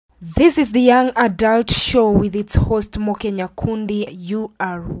This is the Young Adult Show with its host Moke Nyakundi. You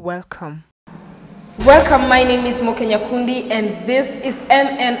are welcome. Welcome, my name is Moke Nyakundi and this is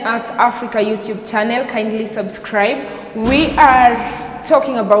MN Arts Africa YouTube channel. Kindly subscribe. We are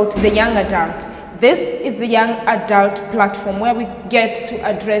talking about the young adult. This is the young adult platform where we get to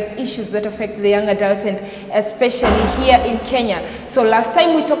address issues that affect the young adult and especially here in Kenya. So last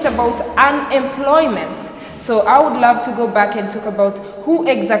time we talked about unemployment. So I would love to go back and talk about who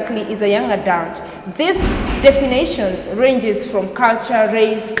exactly is a young adult. This definition ranges from culture,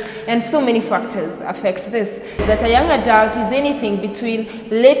 race, and so many factors affect this. That a young adult is anything between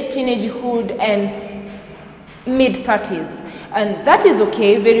late teenagehood and mid-30s. And that is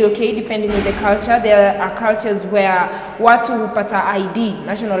okay, very okay, depending on the culture. There are cultures where watu hupata ID,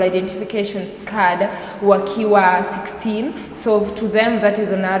 National Identification Card, wakiwa 16. So to them, that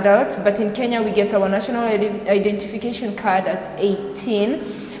is an adult. But in Kenya, we get our National Identification Card at 18.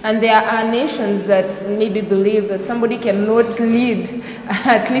 And there are nations that maybe believe that somebody cannot lead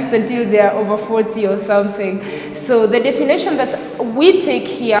at least until they are over 40 or something. So the definition that we take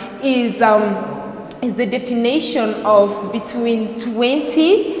here is the definition of between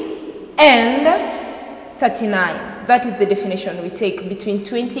 20 and 39. That is the definition we take, between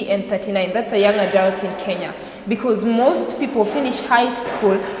 20 and 39. That's a young adult in Kenya. Because most people finish high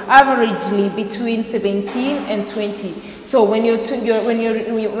school averagely between 17 and 20. So when you're in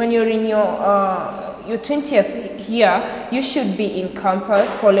your 20th year, you should be in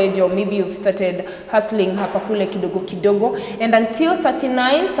campus, college, or maybe you've started hustling hapa kule kidogo kidogo. And until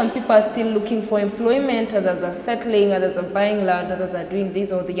 39, some people are still looking for employment, others are settling, others are buying land, others are doing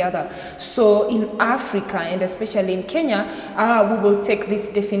this or the other. So in Africa, and especially in Kenya, we will take this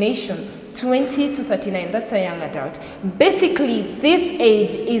definition. 20 to 39, that's a young adult. Basically, this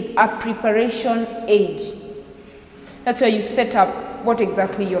age is a preparation age. That's where you set up what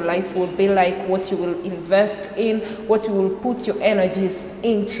exactly your life will be like, what you will invest in, what you will put your energies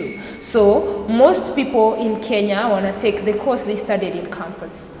into. So most people in Kenya want to take the course they studied in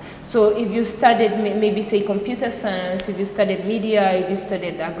campus. So if you studied maybe say computer science, if you studied media, if you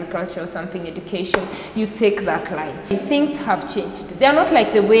studied agriculture or something, education, you take that line. Things have changed. They are not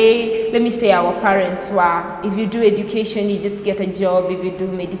like the way, let me say, our parents were. If you do education, you just get a job. If you do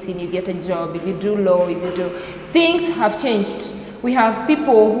medicine, you get a job. If you do law, if you do... Things have changed. We have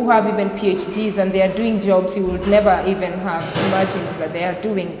people who have even PhDs and they are doing jobs you would never even have imagined that they are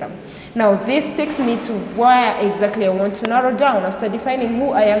doing them. Now, this takes me to where exactly I want to narrow down. After defining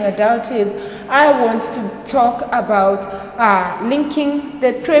who a young adult is, I want to talk about linking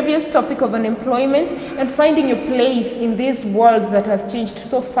the previous topic of unemployment and finding your place in this world that has changed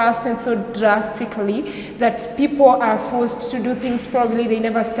so fast and so drastically that people are forced to do things probably they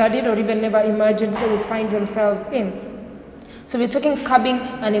never studied or even never imagined they would find themselves in. So we're talking curbing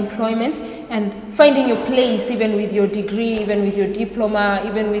unemployment and finding your place even with your degree, even with your diploma,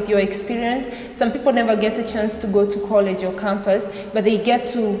 even with your experience. Some people never get a chance to go to college or campus, but they get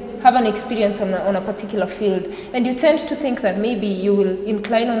to have an experience on a particular field. And you tend to think that maybe you will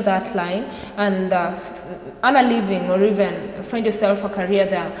incline on that line and earn a living or even find yourself a career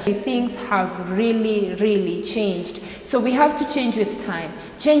there. Things have really, really changed. So we have to change with time.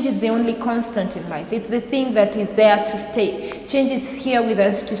 Change is the only constant in life. It's the thing that is there to stay. Change is here with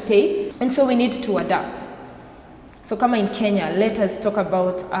us to stay, and so we need to adapt. So come in Kenya, let us talk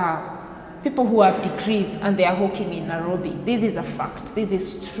about people who have degrees and they are hawking in Nairobi. This is a fact. This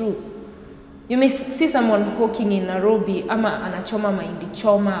is true. You may see someone hawking in Nairobi, ama anachoma mahindi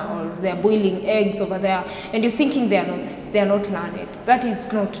choma, or they are boiling eggs over there, and you're thinking they are not learned. That is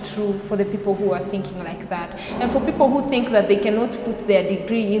not true for the people who are thinking like that. And for people who think that they cannot put their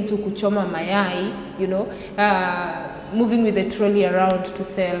degree into kuchoma mayai, you know, moving with a trolley around to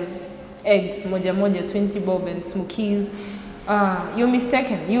sell eggs, moja moja, 20 bob and smokies, you're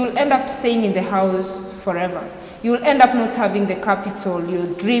mistaken. You'll end up staying in the house forever. You'll end up not having the capital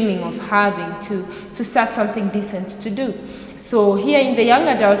you're dreaming of having to start something decent to do. So here in the Young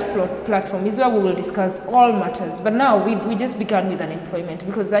Adult platform is where we will discuss all matters. But now we just began with unemployment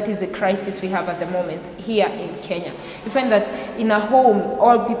because that is the crisis we have at the moment here in Kenya. You find that in a home,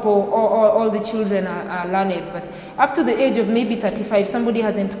 all people, all the children are learned, but up to the age of maybe 35, somebody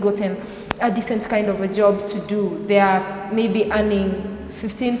hasn't gotten a decent kind of a job to do. They are maybe earning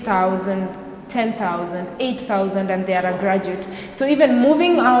 15,000, 10,000, 8,000, and they are a graduate. So even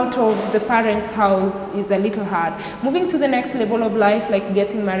moving out of the parents' house is a little hard. Moving to the next level of life, like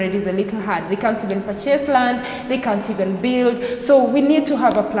getting married, is a little hard. They can't even purchase land, they can't even build. So we need to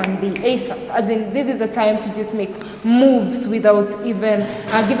have a plan B, ASAP. As in, this is a time to just make moves without even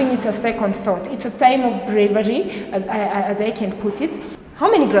giving it a second thought. It's a time of bravery, as I can put it. How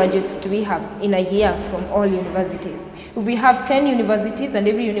many graduates do we have in a year from all universities? If we have 10 universities and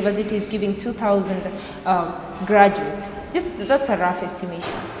every university is giving 2,000 graduates, that's a rough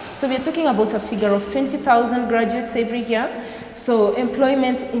estimation. So we're talking about a figure of 20,000 graduates every year. So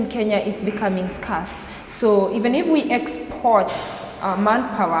employment in Kenya is becoming scarce. So even if we export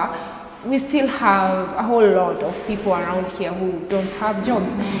manpower, we still have a whole lot of people around here who don't have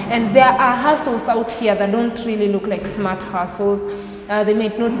jobs. And there are hustles out here that don't really look like smart hustles. They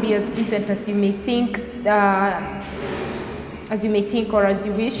might not be as decent as you may think, or as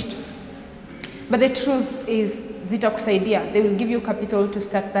you wished. But the truth is, zitakusaidia. They will give you capital to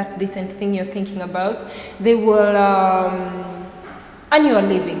start that decent thing you're thinking about. They will earn your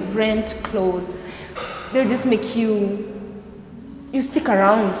living, rent, clothes. They'll just make you stick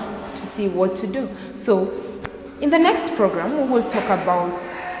around to see what to do. So in the next program, we will talk about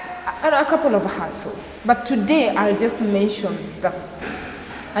a couple of hustles. But today, I'll just mention them.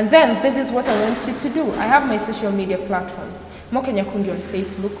 And then this is what I want you to do. I have my social media platforms. Moke Nyakundi on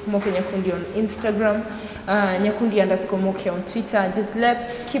Facebook, Moke Nyakundi on Instagram, Nyakundi_Moke on Twitter. Just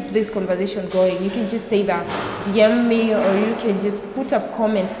let's keep this conversation going. You can just either DM me or you can just put a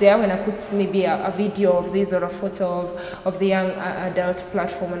comment there when I put maybe a video of this or a photo of the young adult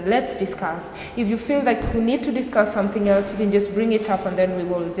platform, and let's discuss. If you feel like we need to discuss something else, you can just bring it up and then we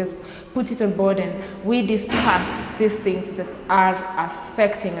will just put it on board and we discuss these things that are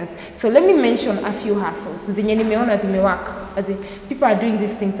affecting us. So let me mention a few hustles. Zenye nimeona zimewaka. As in, people are doing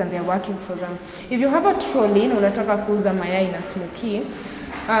these things and they're working for them. If you have a trolley na unataka kuuza mayai na smoky,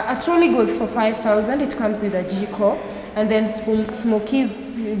 a trolley goes for 5,000. It comes with a jiko, and then smokies,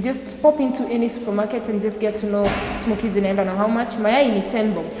 you just pop into any supermarket and just get to know smokies inaenda na how much. Mayai ni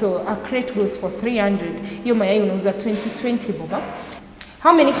 10 bob, so a crate goes for 300. Hiyo mayai unauza 20 bob.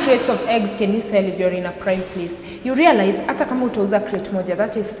 How many crates of eggs can you sell if you're in a prime place? You realize, hata kama utauza crate moja,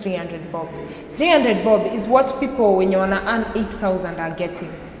 that is 300 bob. 300 bob is what people, when you wanna earn 8,000, are getting.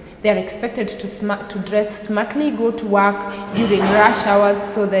 They are expected to dress smartly, go to work during rush hours,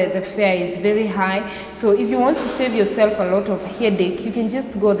 so the fare is very high. So if you want to save yourself a lot of headache, you can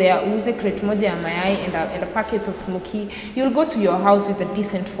just go there, uuze crate moja ya mayai and a packet of smoky. You'll go to your house with a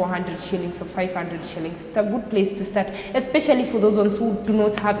decent 400 shillings or 500 shillings. It's a good place to start, especially for those ones who do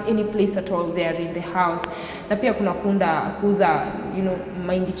not have any place at all there in the house. Na pia kuna kuuza,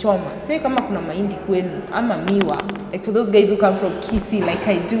 mahindi choma. Say kama kuna mahindi kwenu ama miwa. Like for those guys who come from Kisii, like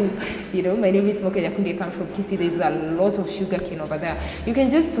I do, my name is Moke Nyakundi, I come from Kisii. There's a lot of sugar cane over there. You can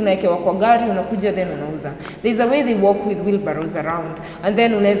just unaekewa kwa gari, unakuja then unauza. There's a way they walk with wheelbarrows around, and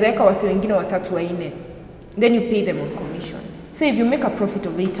then unaezeka wasi wengine watatu waine. Then you pay them on commission. Say if you make a profit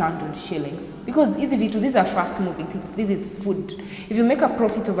of 800 shillings, because these are fast moving things, this is food. If you make a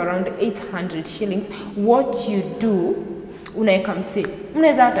profit of around 800 shillings, what you do, unaeka mse,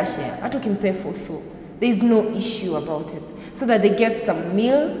 unaweza hata share, hata ukimpe for so. There is no issue about it. So that they get some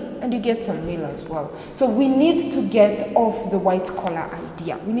meal and you get some meal as well. So we need to get off the white collar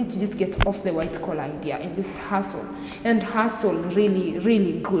idea. We need to just get off the white collar idea and just hustle. And hustle really,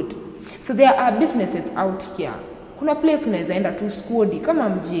 really good. So there are businesses out here. Kuna place unaweza enda tu squadi kama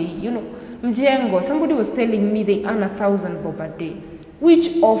Mjengo. Somebody was telling me they earn 1,000 bob a day.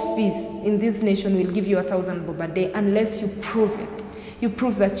 Which office in this nation will give you 1,000 bob a day unless you prove it? You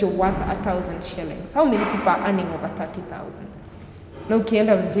prove that you're worth 1,000 shillings. How many people are earning over 30,000? Na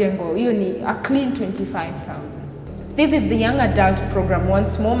ukienda Mjengo, hiyo ni a clean 25,000. This is the Young Adult Program.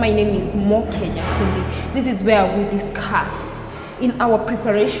 Once more, my name is Moke Nyakundi. This is where we discuss in our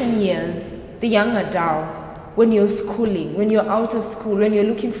preparation years, the young adult, when you're schooling, when you're out of school, when you're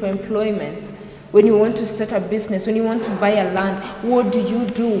looking for employment, when you want to start a business, when you want to buy a land, what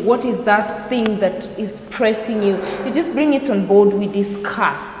do? What is that thing that is pressing you? You just bring it on board. We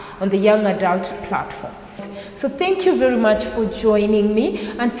discuss on the Young Adult platform. So thank you very much for joining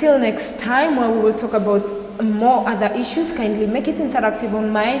me. Until next time, where we will talk about more other issues. Kindly make it interactive on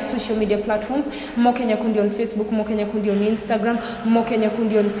my social media platforms. Moke Nyakundi on Facebook, Moke Nyakundi on Instagram, Moke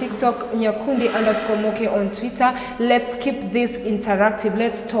Nyakundi on TikTok, Nyakundi_Moke on Twitter. Let's keep this interactive.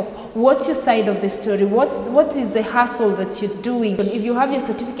 Let's talk. What's your side of the story? What is the hustle that you're doing? If you have your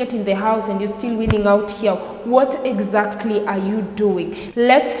certificate in the house and you're still winning out here, what exactly are you doing?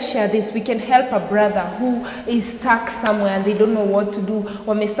 Let's share this. We can help a brother who is stuck somewhere and they don't know what to do.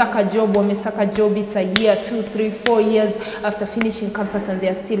 Wamesaka job, it's a year, 2, 3, 4 years after finishing campus and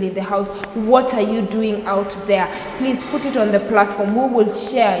they're still in the house. What are you doing out there? Please put it on the platform. We will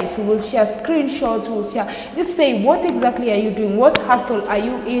share it. We will share screenshots. We will share. Just say, what exactly are you doing? What hustle are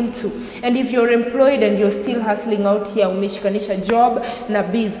you into? to. And if you're employed and you're still hustling out here, umeshikanisha job na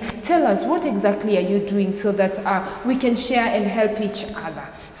biz, tell us what exactly are you doing so that we can share and help each other,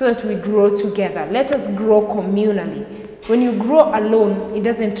 so that we grow together. Let us grow communally. When you grow alone, it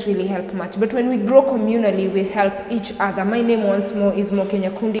doesn't really help much. But when we grow communally, we help each other. My name once more is Moke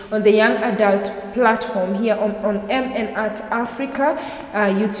Nyakundi on the Young Adult platform here on MN Arts Africa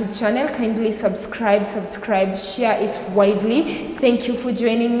YouTube channel. Kindly subscribe, share it widely. Thank you for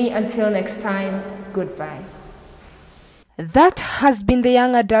joining me. Until next time, goodbye. That has been the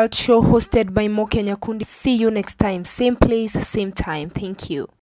Young Adult Show hosted by Moke Nyakundi. See you next time. Same place, same time. Thank you.